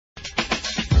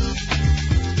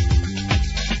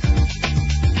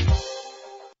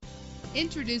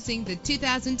Introducing the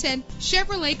 2010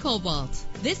 Chevrolet Cobalt.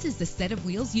 This is the set of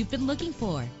wheels you've been looking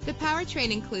for. The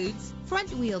powertrain includes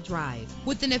front-wheel drive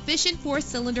with an efficient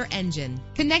 4-cylinder engine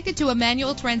connected to a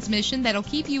manual transmission that'll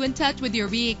keep you in touch with your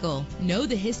vehicle. Know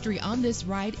the history on this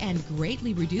ride and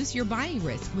greatly reduce your buying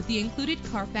risk with the included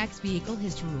Carfax Vehicle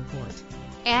History Report.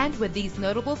 And with these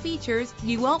notable features,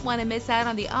 you won't want to miss out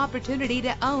on the opportunity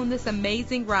to own this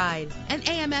amazing ride. An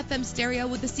AM/FM stereo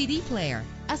with a CD player,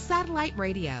 a satellite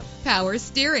radio, power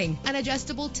steering, an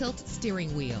adjustable tilt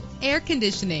steering wheel, air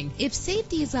conditioning. If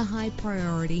safety is a high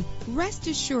priority, rest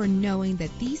assured knowing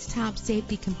that these top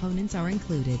safety components are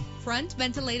included: front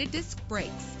ventilated disc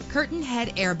brakes, curtain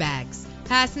head airbags,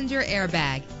 passenger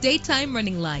airbag, daytime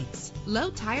running lights, low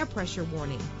tire pressure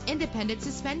warning, independent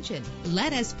suspension.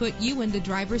 Let us put you in the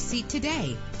driver's seat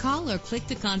today. Call or click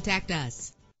to contact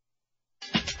us.